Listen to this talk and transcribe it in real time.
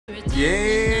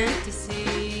Yeah.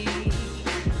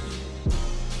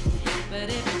 But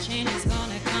if a change is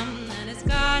gonna come, then it's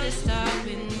gotta start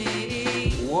with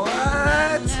me.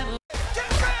 What?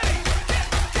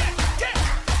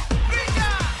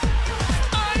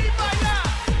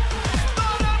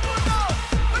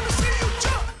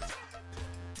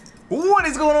 What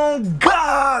is going on,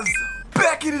 guys?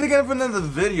 Back at it again for another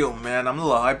video, man. I'm a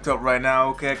little hyped up right now,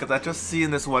 okay? Because I just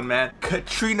seen this one, man.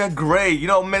 Catriona Gray, you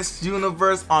know, Miss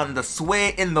Universe on the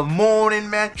Sway in the morning,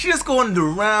 man. She just going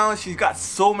around. She's got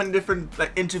so many different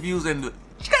like interviews, and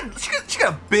she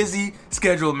got a busy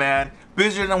schedule, man.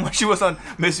 Busier than when she was on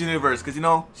Miss Universe, because you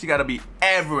know she got to be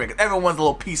everywhere. 'Cause everyone wants a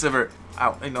little piece of her.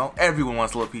 You know, everyone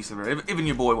wants a little piece of her. Even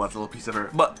your boy wants a little piece of her.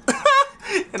 But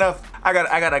enough. I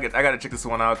gotta check this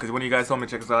one out, because when you guys told me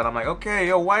to check this out, I'm like, okay,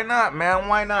 yo, why not, man?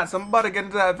 Why not? So I'm about to get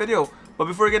into that video. But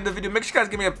before we get into the video, make sure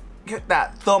you guys hit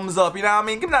that thumbs up. You know what I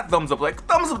mean? Give me that thumbs up, like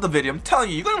thumbs up the video. I'm telling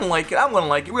you, you're gonna like it. I'm gonna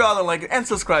like it. We all gonna like it. And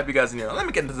subscribe, you guys. Let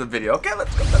me get into the video. Okay,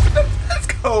 let's go. Let's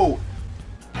go.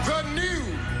 The new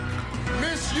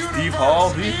Miss Universe Steve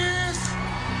Harvey. is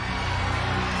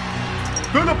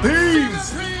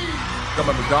Philippines. Got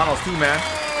my McDonald's too, man.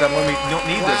 That when we don't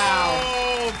need this.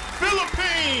 Oh,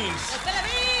 Philippines!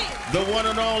 The one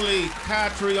and only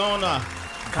Catriona.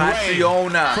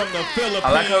 Catriona. From the Philippines.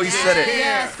 I like how he said it.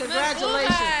 Yes,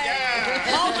 congratulations.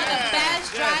 Home of the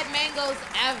best dried mangoes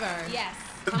ever. Yes.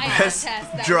 Best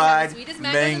that dried we have the sweetest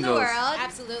mangoes in the mangoes. world.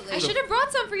 Absolutely. I should have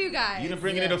brought some for you guys. You didn't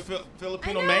bring any of the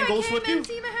Filipino I know, mangoes I came with you?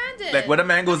 empty-handed. Like, where the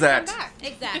mangoes at? Come back.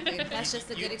 Exactly. That's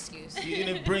just a good excuse. You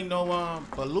didn't bring no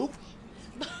balut?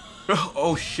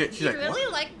 Oh shit! She's You like, really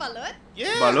what? like balut? Yeah.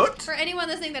 Balut? For anyone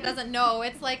listening that doesn't know,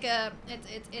 it's like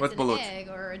it's What's an balut? egg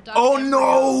or a duck. Oh embryo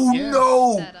no, Yes.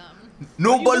 no, that,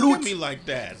 no You look at balut. me like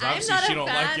that. I'm Obviously, not she a don't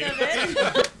fan like of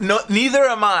it. it. No, neither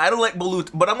am I. I don't like balut,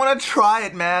 but I'm gonna try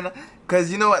it, man.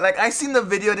 Cause you know what? Like I seen the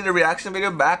video, I did a reaction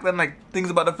video back then, like things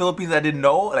about the Philippines I didn't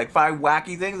know, like 5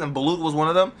 wacky things, and balut was one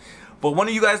of them. But one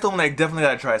of you guys told me like definitely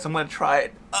gotta try it, so I'm gonna try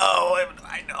it. Oh,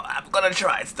 I know, I'm gonna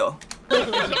try it still. You're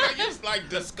like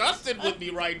disgusted with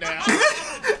me right now.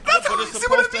 That's But it's see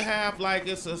what I supposed to mean? have like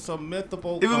it's a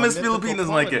mythical. Even Miss mythical Philippines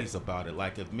doesn't like it. qualities about it.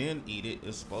 Like if men eat it,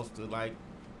 it's supposed to like.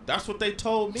 That's what they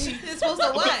told me. It's supposed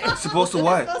to what? Supposed to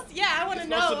what? Yeah, I want to It's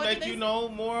know. supposed to What make do you they- know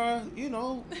more, you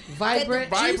know,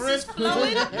 Vibrant. vibrant,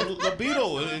 flowing.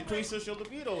 libido. It increases your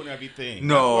libido and everything.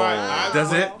 No, That's why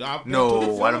does it? I've been No, to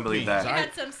the I don't believe that. You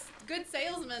Philippines. had some good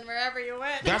salesmen wherever you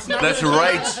went. That's not. That's it.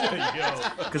 right.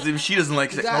 Yo. Cause if she doesn't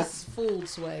like it, nope. That's food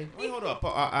sway. Wait, hold up.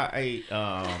 I ate.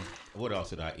 What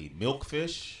else did I eat?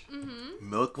 Milkfish.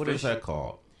 Milk What fish. is that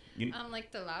called?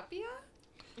 Like tilapia.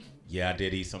 Yeah, I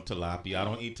did eat some tilapia. I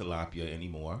don't eat tilapia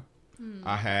anymore.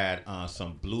 I had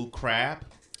some blue crab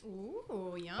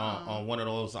Ooh, yum. on one of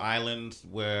those islands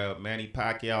where Manny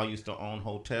Pacquiao used to own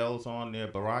hotels on near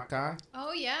Boracay.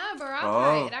 Oh yeah, Boracay.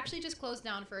 Oh. It actually just closed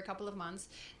down for a couple of months.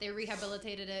 They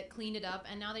rehabilitated it, cleaned it up,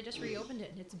 and now they just reopened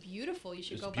it. And it's beautiful. You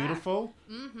should It's go beautiful.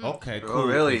 Mm-hmm. Okay, Oh, cool.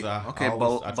 really? 'cause I Okay,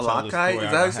 always- I tell this Boracay? story.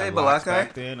 Is that I how you say had locks Boracay?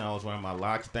 Back then, I was wearing my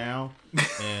locks down,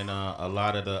 and a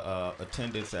lot of the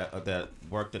attendants that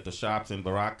worked at the shops in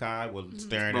Boracay were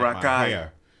staring at my Boracay.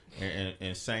 hair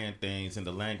and saying things in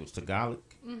the language Tagalog.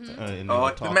 And they Oh, were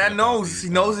the talking man about knows. these, He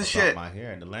knows his about shit. My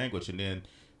hair and the language, and then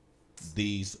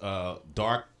these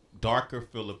darker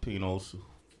Filipinos,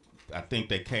 I think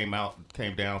they came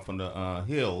down from the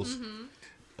hills,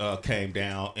 came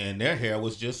down, and their hair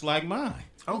was just like mine.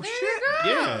 Oh There shit. you go.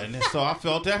 Yeah, and so I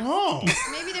felt at home.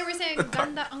 Maybe they were saying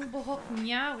 "ganda ang buhok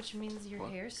niya," which means your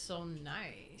hair's so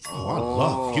nice. Oh, I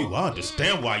love you. I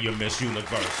understand why you're Miss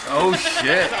Universe. Oh shit.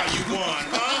 That's how you won,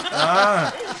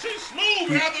 huh? Oh, she's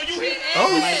smooth, rather you hit.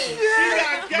 Oh She shit.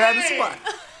 got Grab the game. spot.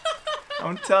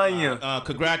 I'm telling you.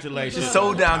 Congratulations. She's so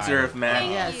on the down to title. earth, man.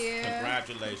 Yes.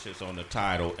 Congratulations on the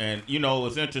title. And you know,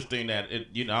 it's interesting that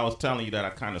I was telling you that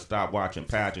I kind of stopped watching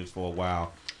pageants for a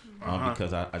while.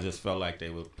 Because I just felt like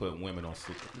they were putting women on,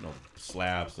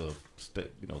 slabs of,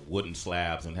 wooden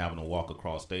slabs and having to walk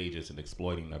across stages and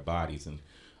exploiting their bodies. And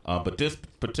but this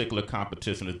particular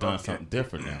competition has done something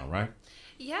different now, right?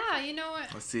 Yeah, you know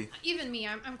what? Let's see. Even me,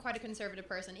 I'm quite a conservative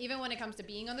person, even when it comes to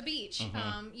being on the beach.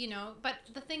 But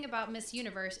the thing about Miss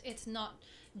Universe, it's not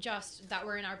just that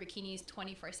we're in our bikinis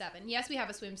 24/7. Yes, we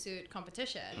have a swimsuit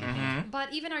competition,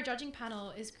 but even our judging panel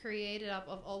is created up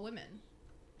of all women.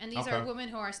 And these are women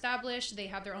who are established. They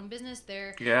have their own business.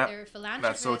 They're philanthropists.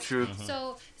 That's so true.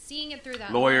 So seeing it through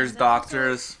that Lawyers, lens, and also,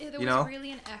 doctors, there you was know? really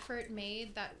an effort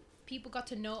made that people got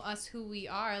to know us, who we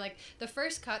are. Like the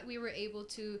first cut, we were able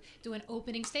to do an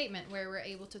opening statement where we're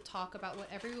able to talk about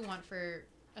whatever we want for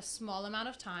a small amount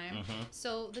of time.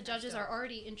 So the judges are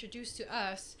already introduced to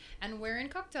us, and we're in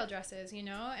cocktail dresses, you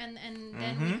know, and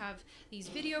then we have these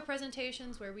video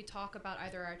presentations where we talk about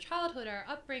either our childhood, our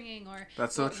upbringing, or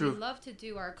That's so what true. we love to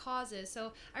do, our causes.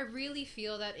 So I really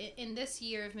feel that in this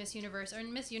year of Miss Universe, or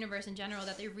in Miss Universe in general,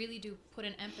 that they really do put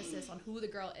an emphasis on who the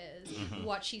girl is,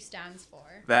 what she stands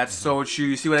for. That's so true.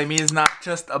 You see what I mean? It's not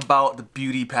just about the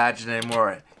beauty pageant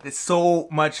anymore. It's so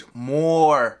much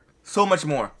more. So much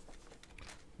more.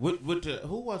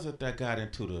 Who was it that got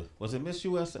into was it Miss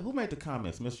USA? Who made the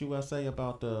comments? Miss USA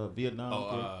about the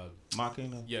Vietnam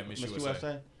mocking? Yeah, Miss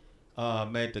USA.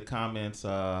 Made the comments.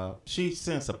 She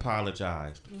since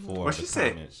apologized for What'd the she say?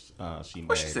 comments she made.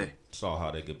 What'd she say? Saw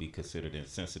how they could be considered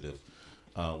insensitive.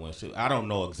 I don't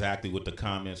know exactly what the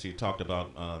comments she talked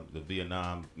about.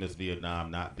 Miss Vietnam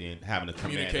not having a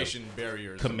Communication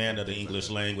barriers. Command of the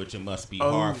English language. It must be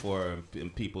hard for her,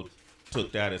 and people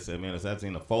took that and said, man, is that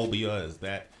xenophobia? Is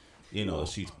that,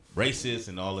 she's racist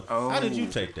and all that? How did you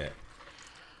take that?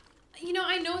 You know,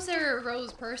 I know Sarah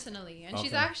Rose personally, and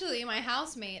she's actually my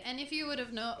housemate. And if you would have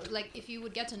if you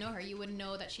would get to know her, you would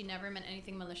know that she never meant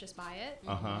anything malicious by it.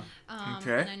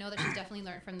 Okay. And I know that she's definitely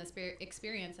learned from this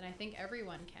experience, and I think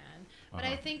everyone can. But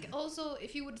I think also,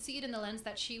 if you would see it in the lens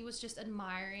that she was just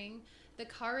admiring the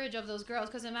courage of those girls,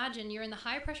 because imagine you're in the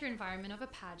high pressure environment of a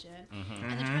pageant,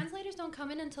 and the translators don't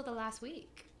come in until the last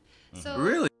week. So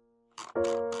Really?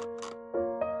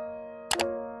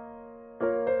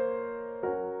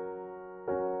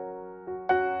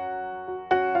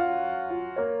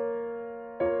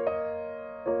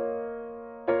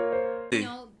 you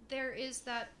know, there is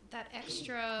that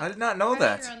extra I did not know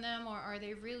pressure that. on them, or are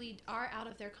they really are out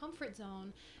of their comfort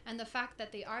zone, and the fact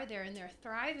that they are there and they're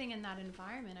thriving in that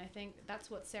environment, I think that's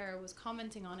what Sarah was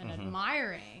commenting on and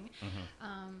admiring.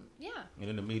 Yeah. And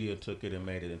then the media took it and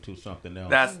made it into something else.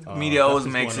 That's media always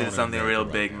what's makes going it on something in real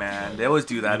America right big, now. man. They always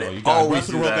do that. You They got, always rest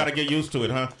of do the world got that. to get used to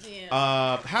it, huh?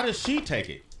 Yeah. How does she take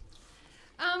it?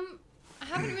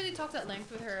 I haven't really talked at length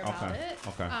with her about it.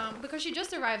 Okay. Because she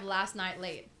just arrived last night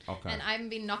late. Okay. And I've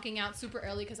been knocking out super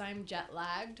early because I'm jet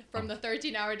lagged from the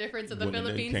 13-hour difference of the Well, then you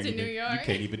Philippines can't to even- New York. You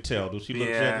can't even tell. Does she look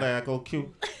Yeah. jet lag? Oh, cute.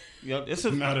 It's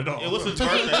Not at all. It was his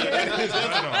birthday.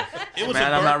 It was Man, his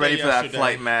I'm not ready birthday for that yesterday.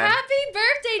 flight, man. Happy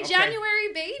birthday,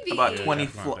 January baby. About Yeah, 20,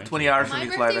 that's fine, thank 20 you. hours My from me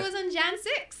birthday flight. was on Jan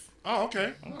 6th. Oh,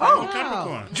 okay. Oh.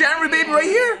 Capricorn. January baby right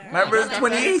here. My birthday's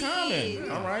 28th.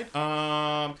 All right.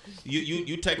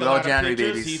 You take With a all lot of January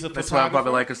pictures. babies. He's a That's why I probably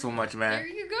photographer. like her so much, There man.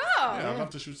 you go. Yeah, I'd love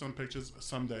to shoot some pictures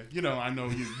someday. I know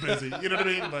he's busy. You know what I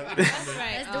mean? But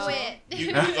Right. Let's do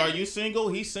it. Are you single?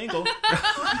 He's single. Big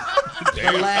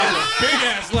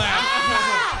ass laugh.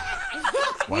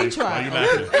 why you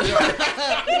laughing?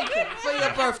 For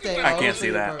your birthday. I can't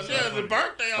see that. Yeah, it's a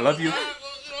birthday. I love you,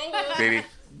 baby.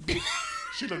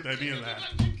 She looked at me and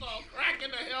laughed.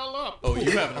 Cracking the hell up. Oh, you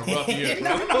having a rough year.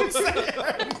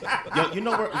 Yo, you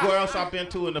know where else I've been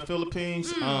to in the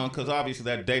Philippines? Because obviously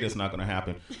that date is not going to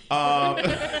happen.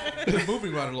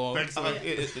 Moving right along. Thanks,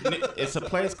 It's a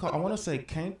place called, I want to say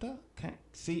Cainta?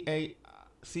 Cainta.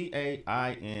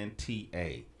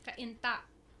 Kainta.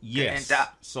 Yes. Cainta.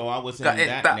 So I was in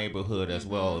Cainta. that neighborhood as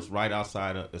well. It's right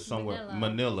outside of, it's somewhere,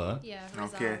 Manila. Yeah.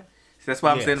 Rizal. Okay. So that's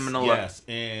why I'm staying in Manila. Yes,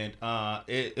 and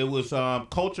it was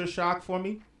culture shock for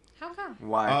me. How come?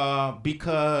 Why?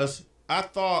 Because I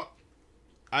thought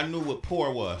I knew what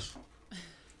poor was.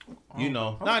 Not in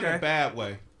okay. a bad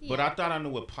way, but Yeah. I thought I knew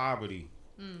what poverty,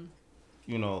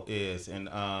 is. And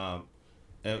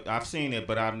I've seen it,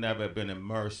 but I've never been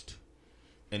immersed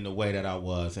in the way that I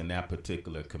was in that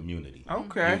particular community.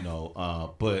 Okay.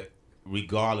 But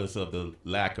regardless of the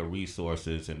lack of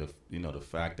resources and the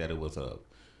fact that it was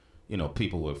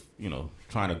people were,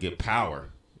 trying to get power,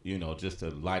 just to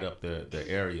light up their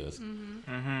areas.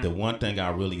 The one thing I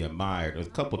really admired, there's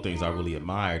a couple things I really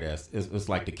admired, it's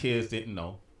like the kids didn't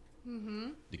know.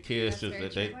 The kids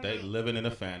That's they very true. living in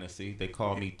a fantasy. They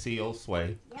called me T.O.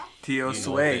 Sway. T.O. They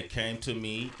Sway. came to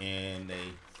me and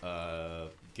they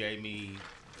gave me,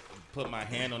 put my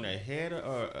hand on their head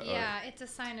Yeah, it's a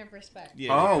sign of respect.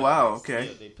 yeah, Oh, wow. yeah,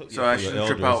 Okay. they put- So yeah, I for your shouldn't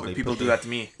trip elders, out they if people put do their- that to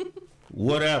me.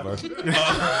 Whatever.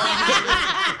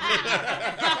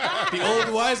 The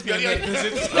old wise man that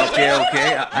visits. Okay.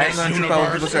 I ain't gonna trip out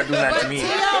when people start doing that to me.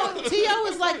 T.O.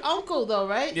 is like uncle, though,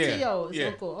 right? Yeah, T.O. is yeah.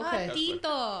 uncle. Okay.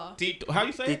 Tito. Tito, how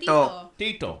you say it? Tito.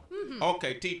 Tito.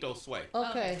 Okay, Tito Sway.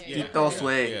 Okay. Yeah. Tito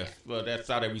Sway. Yes, well, that's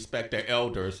how they respect their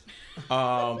elders.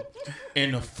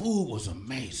 And the food was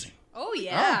amazing. Oh,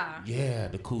 yeah. Yeah,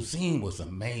 the cuisine was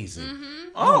amazing.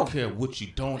 I Oh. don't care what you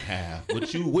don't have.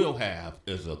 What you will have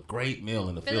is a great meal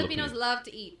in the Filipinos Philippines. love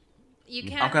to eat. You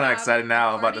can't. I'm kind of have excited a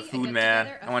now about the party, a food, man.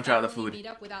 get-together, I want to try the family food.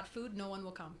 Meetup without food, no one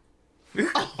will come.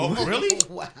 Oh, really?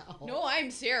 Wow. No,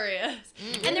 I'm serious.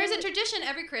 And there's a tradition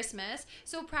every Christmas.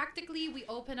 So practically we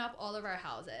open up all of our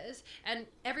houses and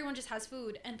everyone just has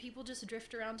food and people just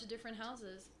drift around to different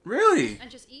houses Really? and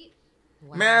just eat.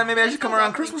 Wow. Man, maybe I It's should so come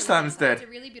around welcoming Christmas to time life. instead. It's a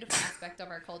really beautiful aspect of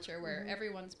our culture where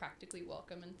everyone's practically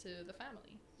welcome into the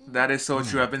family. That is so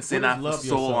true. I've been saying What that is for Love so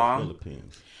Yourself long.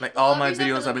 Philippines? Like all Love my Yourself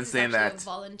videos, I've been Philippines is saying actually that. a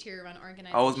volunteer-run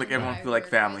organization. I always make everyone that I feel like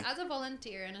work family. with as a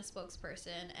volunteer and a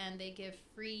spokesperson, and they give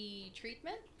free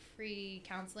treatment, free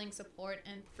counseling support,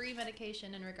 and free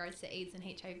medication in regards to AIDS and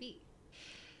HIV.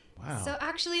 Wow. So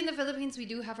actually, in the Philippines, we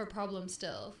do have a problem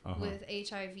still with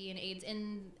HIV and AIDS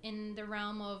in the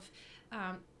realm of.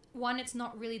 One, it's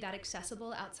not really that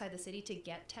accessible outside the city to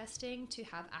get testing, to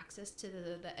have access to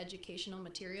the educational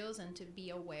materials and to be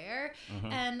aware.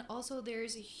 And also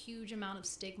there's a huge amount of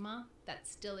stigma that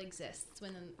still exists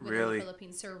within Really? the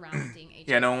Philippines surrounding HIV.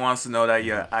 Yeah, no one wants to know that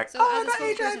you're like, So oh, I as a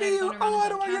got spokesperson, HIV. I've gone around Oh, I and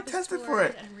don't want to done get campus tested for tours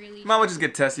it. and really Might as well just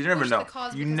get tested. You never push the know.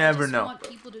 cause You because never I just know. want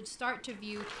people to start to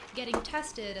view getting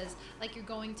tested as like you're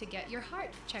going to get your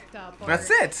heart checked up. Or, That's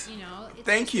it. You know, it's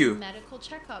Thank just you. a medical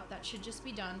checkup that should just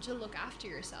be done to look after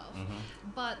yourself.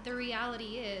 But the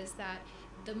reality is that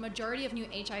the majority of new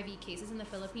HIV cases in the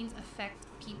Philippines affect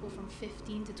people from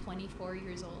 15 to 24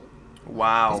 years old.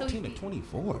 Wow. So 15 to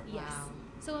 24. Yes. Wow.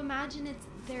 So imagine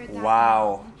they're that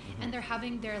Wow. young, and they're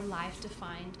having their life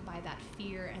defined by that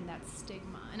fear and that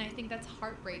stigma. And I think that's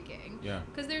heartbreaking. Yeah.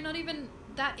 Because they're not even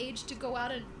that age to go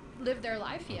out and live their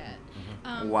life yet.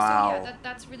 Wow. So yeah,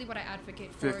 that's really what I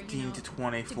advocate for. 15 to to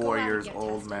 24 go out and years get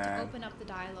old, tested, man. To open up the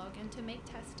dialogue and to make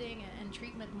testing and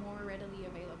treatment more readily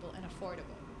available and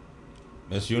affordable.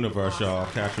 Miss Universe, y'all.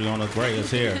 Catriona Gray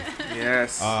is here.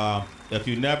 Yes. If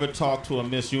you never talked to a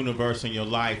Miss Universe in your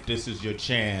life, this is your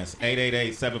chance.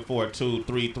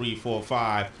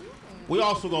 888-742-3345. We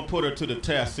also gonna put her to the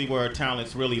test, see where her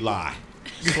talents really lie.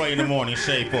 Sway in the morning,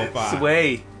 Shade 45.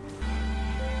 Sway.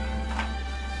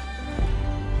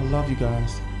 I love you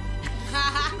guys.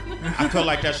 I feel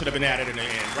like that should have been added in the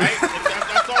end, right?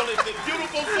 That's all. It's a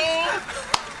beautiful song.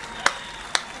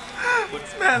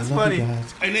 This man's funny.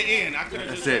 In the end, I could have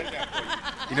just That's it. said that for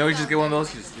you. You know, you just get one of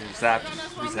those. You just have to.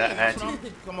 You just had to.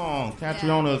 Come on,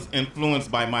 Catriona's influenced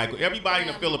by Michael. Everybody in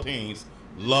the Philippines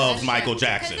loves Michael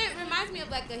Jackson. Because it reminds me of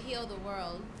like a Heal the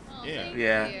World. Oh, Yeah. thank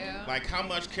Yeah. you. Like, how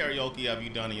much karaoke have you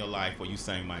done in your life where you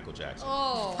sang Michael Jackson?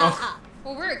 Oh.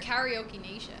 Well, we're a karaoke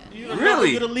nation.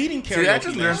 Really? You're the leading karaoke See, I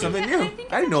just learned nation. something And new. I think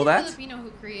it's I didn't know actually that. Filipino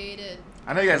who created.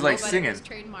 I know you guys like but singing. It was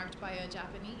trademarked by a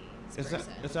Japanese Is that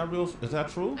person. real? Is that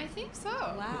true? I think so.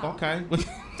 Wow. Okay.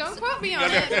 Don't quote me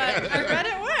on it, but I read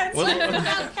it once.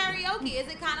 Now, karaoke, is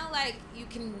it kind of like you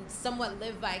can somewhat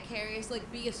live vicarious, like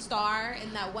be a star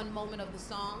in that one moment of the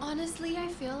song? Honestly, I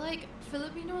feel like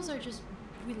Filipinos are just,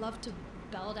 we love to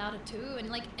belt out a tune. And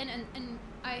like, and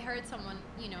I heard someone,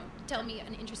 tell me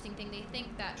an interesting thing. They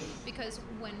think that because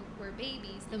when we're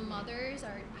babies, the mothers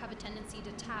have a tendency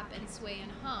to tap and sway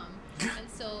and hum. And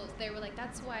so they were like,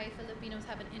 that's why Filipinos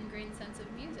have an ingrained sense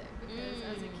of music. Because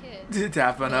as a kid,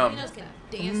 Tapping up. Filipinos can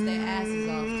dance their asses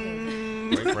off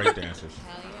too. Break dancers.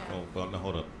 Hell yeah. Oh, well, no,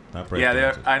 hold up. Not break Yeah,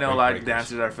 dancers. I know a lot of Break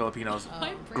dancers that are Filipinos.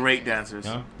 Great dancers.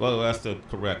 Huh? Well, that's the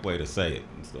correct way to say it.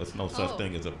 There's no such Oh.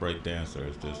 thing as a break dancer.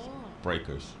 It's just Oh.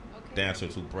 breakers. Okay.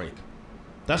 Dancers who break.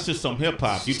 That's just some hip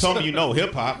hop. You told me you know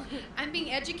hip hop. I'm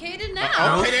being educated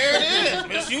now. Okay, there it is.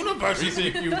 Miss Universe.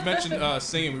 You mentioned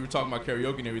singing. We were talking about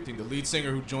karaoke and everything. The lead singer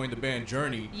who joined the band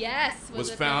Journey Yes. was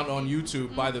a found on Filipino.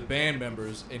 YouTube by the band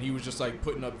members, and he was just like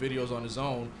putting up videos on his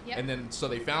own. Yep. And then so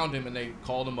they found him and they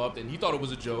called him up, and he thought it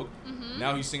was a joke.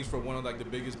 Now he sings for one of like the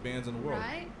biggest bands in the world.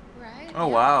 Right. Oh,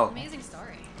 Yeah, wow. Amazing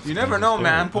story. You never know,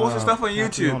 man. Post your stuff on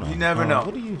YouTube. Catriona, You never know.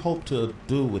 What do you hope to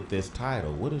do with this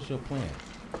title? What is your plan?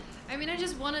 I mean, I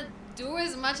just want to do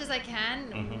as much as I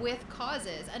can with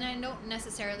causes. And I don't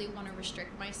necessarily want to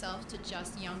restrict myself to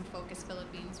just Young Focus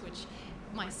Philippines, which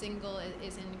my single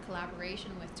is in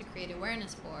collaboration with to create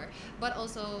awareness for. But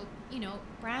also,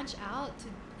 branch out to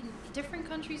different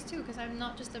countries too, because I'm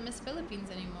not just a Miss Philippines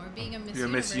anymore. Being a Miss You're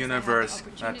Universe, Miss I have the Universe.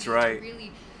 opportunity That's right. to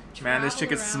really Man, this travel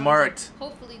chick is around smart. and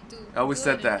hopefully do I always good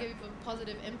said and that. give a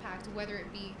positive impact, whether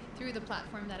it be through the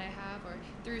platform that I have or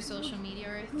through social media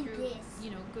or through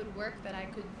good work that I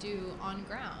could do on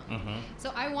ground.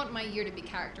 So I want my year to be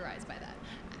characterized by that.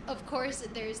 Of course,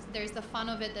 there's the fun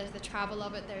of it, there's the travel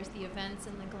of it, there's the events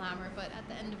and the glamour, but at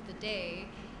the end of the day,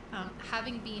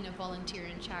 Having been a volunteer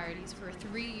in charities for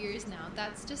 3 years now,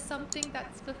 that's just something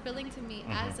that's fulfilling to me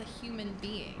as a human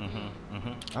being.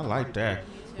 I like that.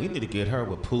 We need to get her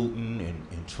with Putin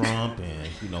and Trump and,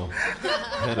 you know,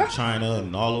 head of China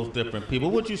and all those different people.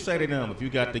 What would you say to them if you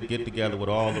got to get together with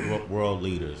all the world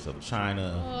leaders of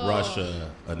China,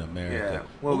 Russia, and America? Yeah.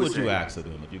 What would you ask of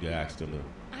them if you could ask them to?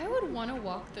 I would want to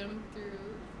walk them through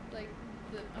like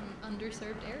the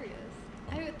underserved areas.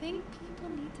 I would think people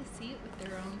need to see it with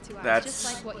their own two eyes, That's- just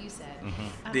like what you said.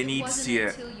 They need to see it. It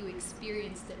wasn't until you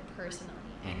experienced it personally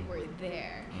and were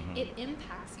there. It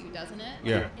impacts you, doesn't it?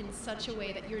 Yeah. In such a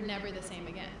way that you're never the same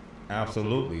again.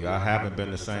 Absolutely. I haven't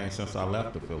been the same since I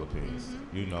left the Philippines.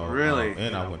 You know, Really?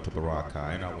 And I went to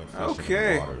Boracay, and I went fishing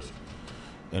Okay. in the waters.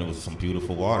 And it was some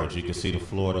beautiful waters. You could see the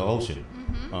Florida Ocean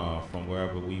from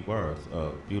wherever we were.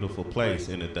 A beautiful place.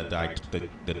 And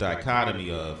the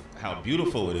dichotomy of how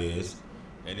beautiful it is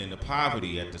and then the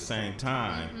poverty at the same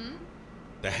time.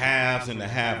 The haves and the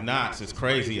have-nots is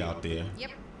crazy out there.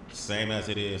 Yep. Same as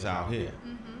it is out here.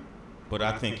 But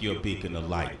I think you're a beacon of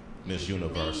light, Miss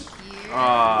Universe. Thank you.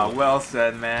 Ah, well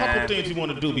said, man. Couple things you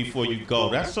want to do before you go.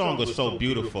 That song was so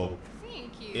beautiful.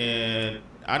 Thank you. And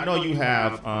I know you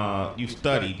have,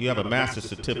 you have a master's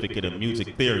certificate in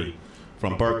music theory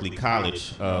from Berklee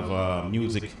College of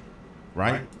Music,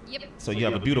 right? Yep. So you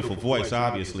have a beautiful voice,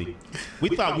 obviously. We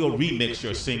thought we'll remix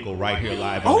your single right here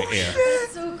live on the air.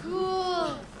 That's so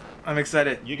cool. I'm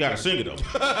excited. You gotta sing it though. Okay,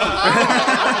 is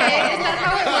that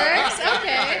how it works?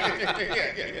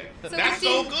 Okay. So That's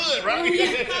so good, right?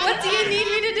 What do you need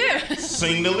me to do?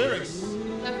 Sing the lyrics.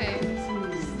 Okay.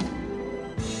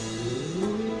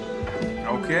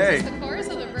 Okay. The chorus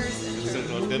or the verse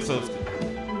intro? That's a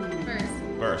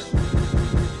Verse.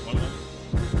 verse.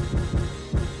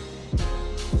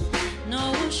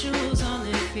 No shoes on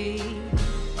their feet.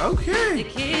 The Okay.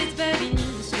 kids begging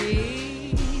in the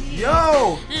street.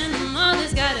 Yo. And the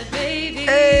mother's got a baby.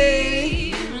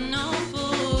 Hey. With no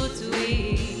food to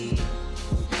eat.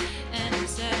 And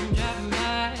instead I'm driving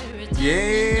by, Yeah.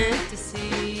 returning to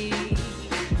see.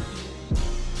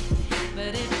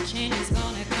 But if a change is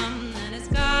gonna come, then it's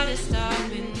gotta start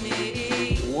with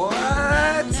me. What?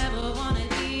 I never wanna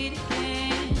eat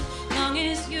again. Long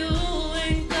as you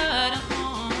ain't got a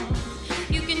home,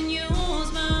 you can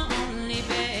use my only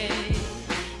bed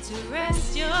to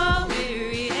rest your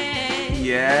weary head.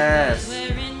 Yes.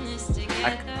 We're in this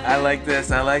together. I like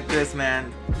this. I like this,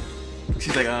 man.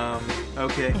 She's like,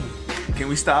 okay. Can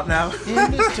we stop now?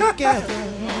 In this together.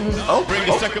 Oh, Bring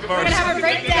the second verse. We're gonna have a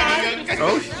breakdown.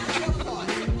 oh.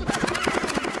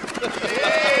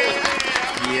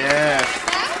 Yes.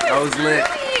 That was lit. I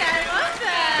love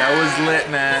that. That was lit,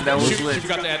 man. That was She lit.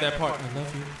 forgot to add that part.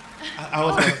 I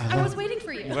love you. I was waiting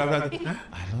for you. I love you.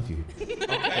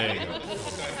 There you go.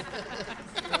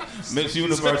 Miss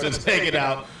Universe is take it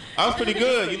out. That was pretty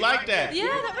good. You like that? Yeah,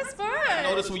 that was fun. I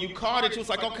noticed when you caught it, you was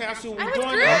like, okay, I see what we're was doing.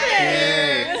 grooving.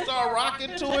 Okay. You start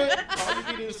rocking to it. All you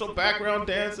needed is some background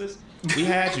dances. We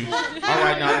had you. All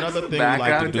right, now another thing we like to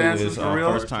Background do dances is for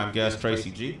real? first time guest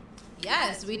Tracy G.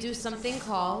 Yes, we do something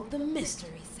called the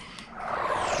mystery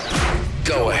sack.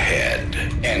 Go ahead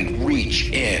and reach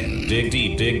in. Dig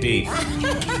deep, dig deep.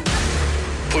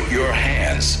 Put your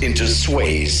hands into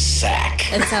Sway's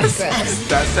sack. It sounds gross.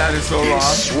 That sounded so It's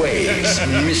wrong. Sway's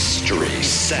mystery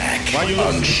sack Why you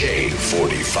look- on Shade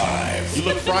 45. You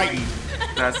look frightened.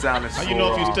 That sounded so How wrong. you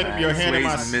know if you stick man. your hand in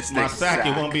Sway's my mystic sack,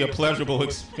 it won't be a pleasurable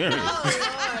experience.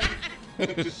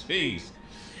 Jeez.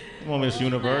 Come on, Miss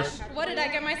Universe. What did I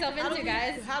get myself into,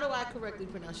 guys? How do I correctly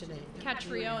pronounce your name?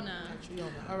 Catriona.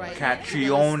 Catriona. All right.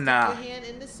 Catriona. Stick your hand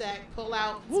in the sack. Pull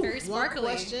out It's very one sparkly.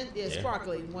 question. It's Yeah.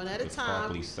 sparkly. One at a It's time.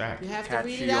 sparkly sack. You have to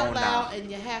read it out Catriona. loud,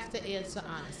 and you have to answer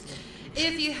honestly.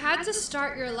 If you had to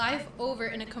start your life over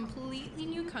in a completely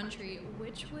new country,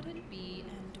 which would it be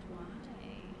and why?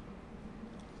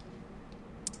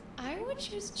 I would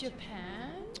choose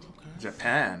Japan.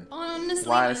 Japan. Honestly,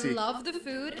 Why? I I see. love the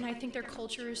food, and I think their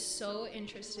culture is so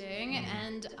interesting,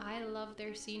 and I love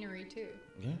their scenery too.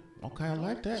 Yeah. Okay, I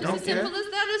like that. Just as Okay. simple as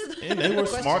that is. And they were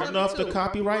Question smart number enough to two.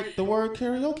 copyright the word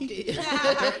karaoke.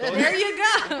 There you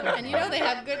go. And you know they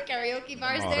have good karaoke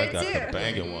bars Oh, there they got the too.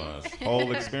 banging ones.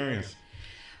 Whole experience.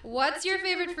 What's your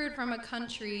favorite food from a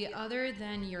country other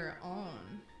than your own?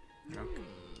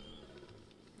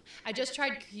 I just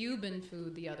tried Cuban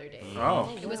food the other day.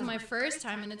 Oh. It was my first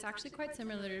time, and it's actually quite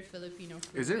similar to Filipino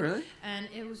food. Is it really? And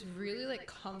it was really like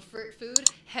comfort food,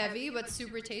 heavy but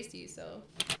super tasty. So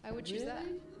I would choose that.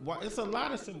 Why, it's a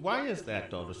lot of. Why is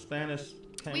that though? The Spanish.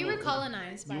 came We were over-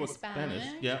 colonized by You were Spanish.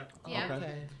 Yeah. Yeah. Okay.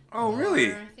 Okay. Oh,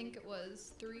 really? I think it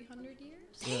was 300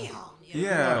 years. Damn.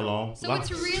 Yeah. Not alone. So it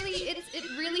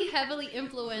really heavily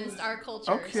influenced our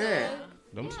culture. Okay. So,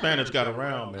 Them Spanish got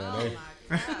around, man.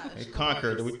 They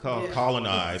conquered. We call it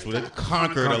colonized. Well, they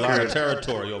conquered a lot of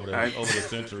territory over the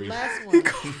centuries. Last one.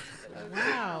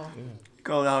 Wow.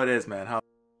 Call it how it is, man. How?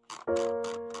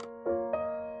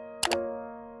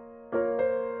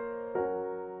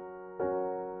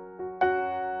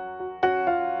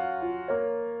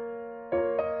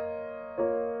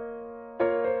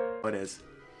 What is?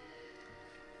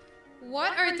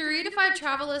 what are 3 to 5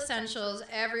 travel essentials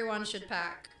everyone should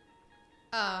pack?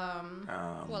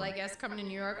 Well, I guess coming to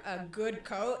New York, a good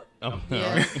coat. Oh,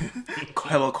 Yeah.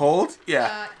 Hello, cold?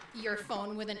 Yeah. Your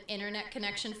phone with an internet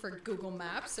connection for Google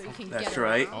Maps, so you can That's get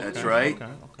right. around. That's right.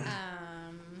 Okay.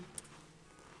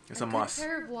 It's a good must.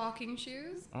 pair of walking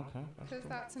shoes, Okay. because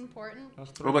that's important. That's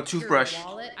What about Your toothbrush?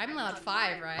 wallet. I'm allowed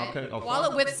 5, right? Okay, okay.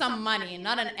 Wallet with some money,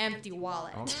 not an empty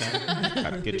wallet. Okay.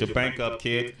 Gotta get your bank up,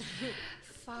 kid.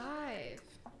 5.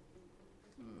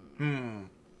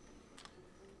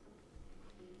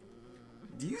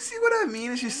 Do you see what I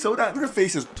mean? She's so down. Her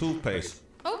face is. Toothpaste.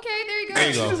 Okay, there you go. There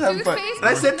you go. She's having fun. Toothpaste. And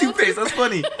I said No toothpaste. That's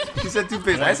funny. She said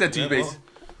toothpaste. I said Yeah, toothpaste.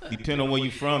 well, depending on where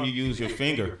you're from, you use your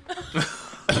finger.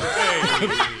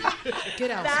 Get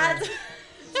out. That's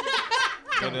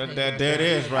That it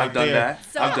is right I've done there. that.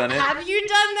 So, I've done it. have you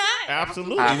done that?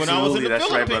 Absolutely. When I was in Absolutely, the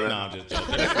that's right, Philippines. brother. No, I'm just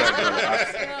joking.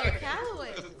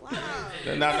 Callaway.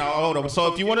 Wow. Now, hold on.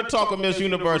 So if you want to talk with Miss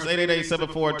Universe,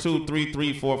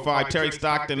 888-742-3345. Terry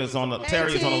Stockton is on the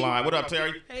Terry is on the line. What up,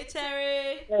 Terry? Hey,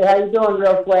 Terry. Hey, how you doing,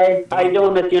 Real Sway? How you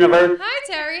doing, Miss Universe? Hi,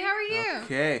 Terry. How are you?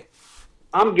 Okay.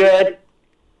 I'm good.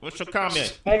 What's your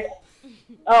comment? Hey,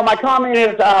 my comment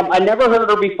is I never heard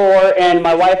her before, and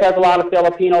my wife has a lot of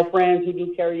Filipino friends who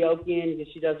do karaoke, and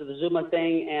she does the Zuma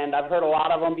thing, and I've heard a lot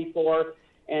of them before,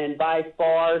 and by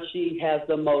far she has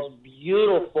the most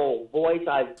beautiful voice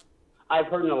I've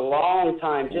heard in a long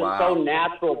time, just so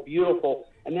natural, beautiful.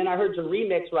 And then I heard your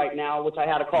remix right now, which I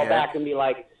had to call back and be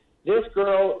like, this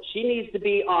girl, she needs to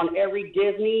be on every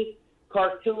Disney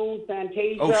cartoon,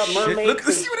 Fantasia, Mermaid. Look,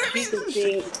 see what I She mean? can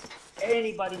sing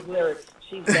anybody's lyrics.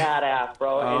 She's badass,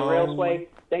 bro. And Real Sway,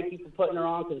 thank you for putting her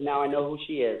on, because now I know who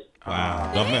she is.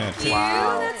 Wow. No, man.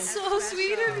 Wow. That's so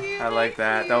sweet of you. I like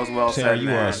that. That was well Terry, said, you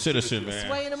are man. a citizen, man.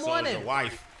 Sway in the So morning. is your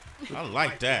wife. I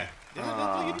like that.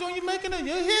 You're doing. You're making a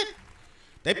hit.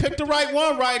 They picked the right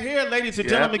one right here, ladies and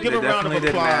gentlemen. Give a round of definitely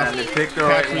did, applause. man. They picked the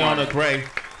right Catriona one. Gray.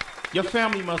 Your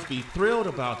family must be thrilled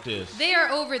about this. They are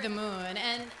over the moon.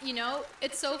 And, you know,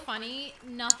 it's so funny.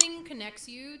 Nothing connects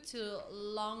you to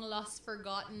long lost,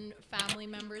 forgotten family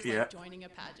members like joining a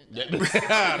pageant. They're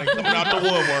coming out the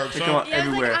woodwork. They come out Yeah, it's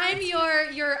everywhere. like I'm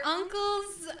your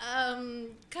uncle's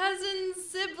cousin,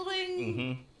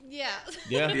 sibling. Yeah.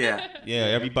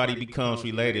 Everybody becomes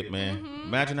related, man.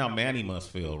 Imagine how Manny must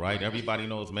feel, right? Everybody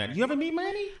knows Manny. You ever meet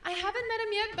Manny? I haven't met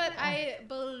him yet, but I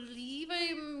believe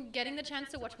I'm getting the chance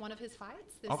to watch one of his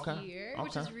fights this year,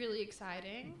 which is really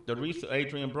exciting. The recent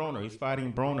Adrian Broner. He's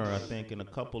fighting Broner, I think, in a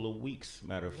couple of weeks.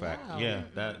 Matter of fact, Wow.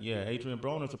 Adrian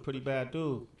Broner's a pretty bad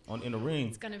dude in the ring.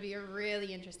 It's gonna be a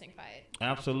really interesting fight.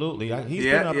 Absolutely, he's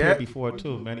been up here before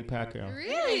too. Manny Pacquiao.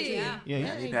 Really? Yeah,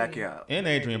 Manny Pacquiao. And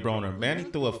Adrian Broner. Manny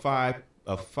threw a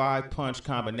five punch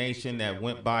combination that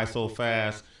went by so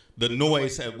fast. The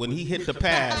noise when he hit the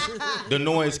pass, the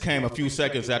noise came a few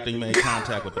seconds after he made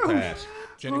contact with the pass.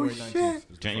 January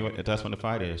 19th. January. That's when the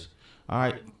fight is. All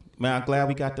right, man. I'm glad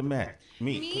we got the match.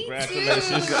 Me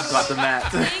Congratulations. too. Got the mat.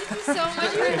 Thank you so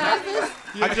much for having.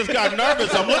 I just got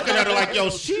nervous. I'm looking at her like, yo,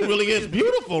 she really is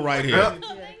beautiful right here.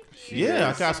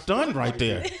 Yeah, I got stunned right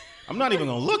there. I'm not even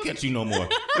gonna look at you no more.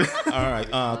 All right,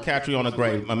 Catriona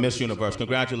Gray, my Miss Universe.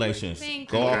 Congratulations. Thank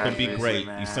Go you. off and be great.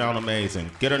 Man. You sound amazing.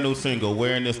 Get a new single.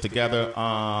 We're in this together.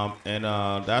 And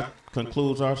that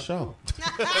concludes our show.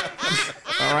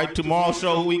 All right, tomorrow's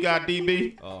show. Who we got,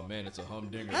 DB? Oh man, it's a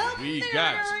humdinger. We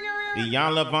got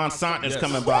Iyanla Von Sant is Yes.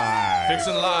 coming by.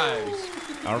 Fixing Lives.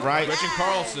 All right. Gretchen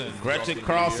Carlson. Gretchen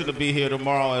Carlson will be here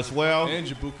tomorrow as well. And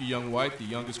Jabuki Young White, the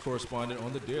youngest correspondent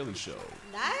on The Daily Show.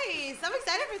 Nice. I'm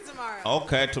excited for tomorrow.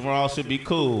 Okay, tomorrow should be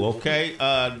cool. Okay,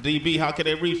 DB, how can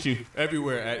they reach you?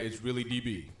 Everywhere at It's Really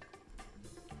DB.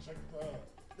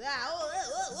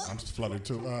 I'm just fluttered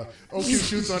too. OQ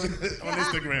Shoots on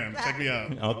Instagram. Check me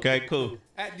out. Okay, cool.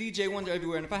 At DJ Wonder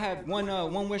everywhere. And if I had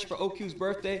one wish for OQ's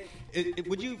birthday,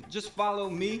 would you just follow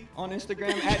me on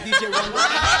Instagram at DJ Wonder?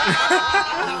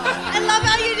 I love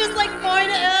how you just like point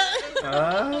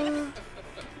it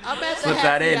I'm at the Slip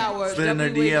that happy in. hour. Slid in their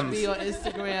WHB DMs. on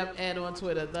Instagram and on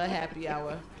Twitter. The happy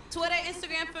hour. Twitter,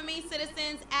 Instagram for me,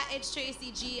 citizens at it's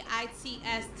Tracy GITSTRACY.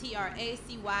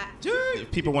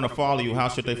 If people want to follow you, how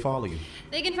should they follow you?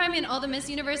 They can find me on all the Miss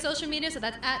Universe social media, so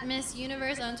that's at Miss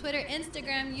Universe on Twitter,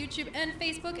 Instagram, YouTube, and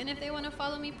Facebook. And if they want to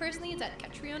follow me personally, it's at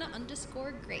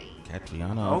Catriona_Gray.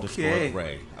 Catriona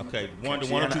 _Gray. Okay, why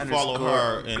don't you follow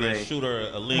her and then shoot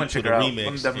her a link to the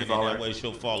remix, and that way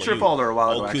she'll follow you. Should follow her a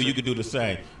while ago. You can do the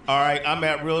same. All right, I'm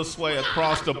at Real Sway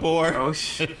across the board. Oh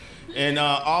shit. And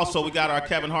also, we got our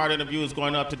Kevin Hart interview is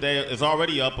going up today. It's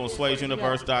already up on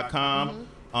Sway'sUniverse.com.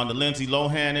 On the Lindsay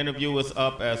Lohan interview is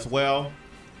up as well.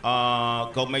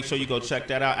 Go make sure you go check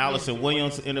that out. Allison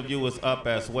Williams interview is up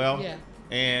as well. Yeah.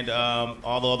 And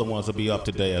all the other ones will be up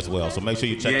today as well. So make sure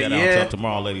you check that out. Until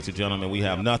tomorrow, ladies and gentlemen, we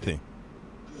have nothing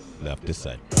left to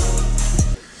say.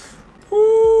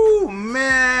 Ooh,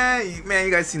 man,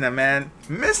 you guys seen that, man?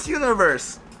 Miss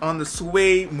Universe on the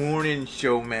Sway Morning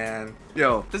Show, man.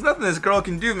 Yo, there's nothing this girl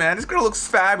can do, man. This girl looks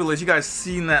fabulous. You guys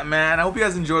seen that, man? I hope you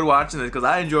guys enjoyed watching this, because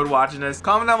I enjoyed watching this.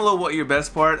 Comment down below what your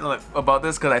best part about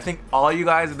this, because I think all you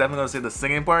guys are definitely going to say the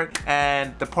singing part,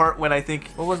 and the part when I think,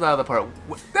 what was the other part?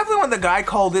 Definitely when the guy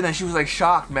called in and she was like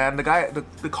shocked, man. The guy,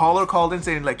 the caller called in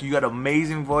saying like, you got an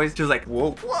amazing voice. She was like,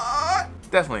 whoa, what?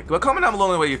 Definitely. But comment down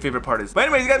below what your favorite part is. But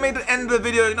anyways, you guys made the end of the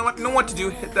video. You know what to do.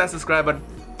 Hit that subscribe button.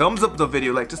 Thumbs up the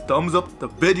video, like just thumbs up the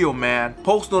video, man.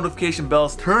 Post notification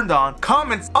bells turned on.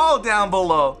 Comments all down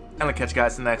below. And I'll catch you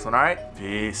guys in the next one, alright?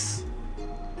 Peace.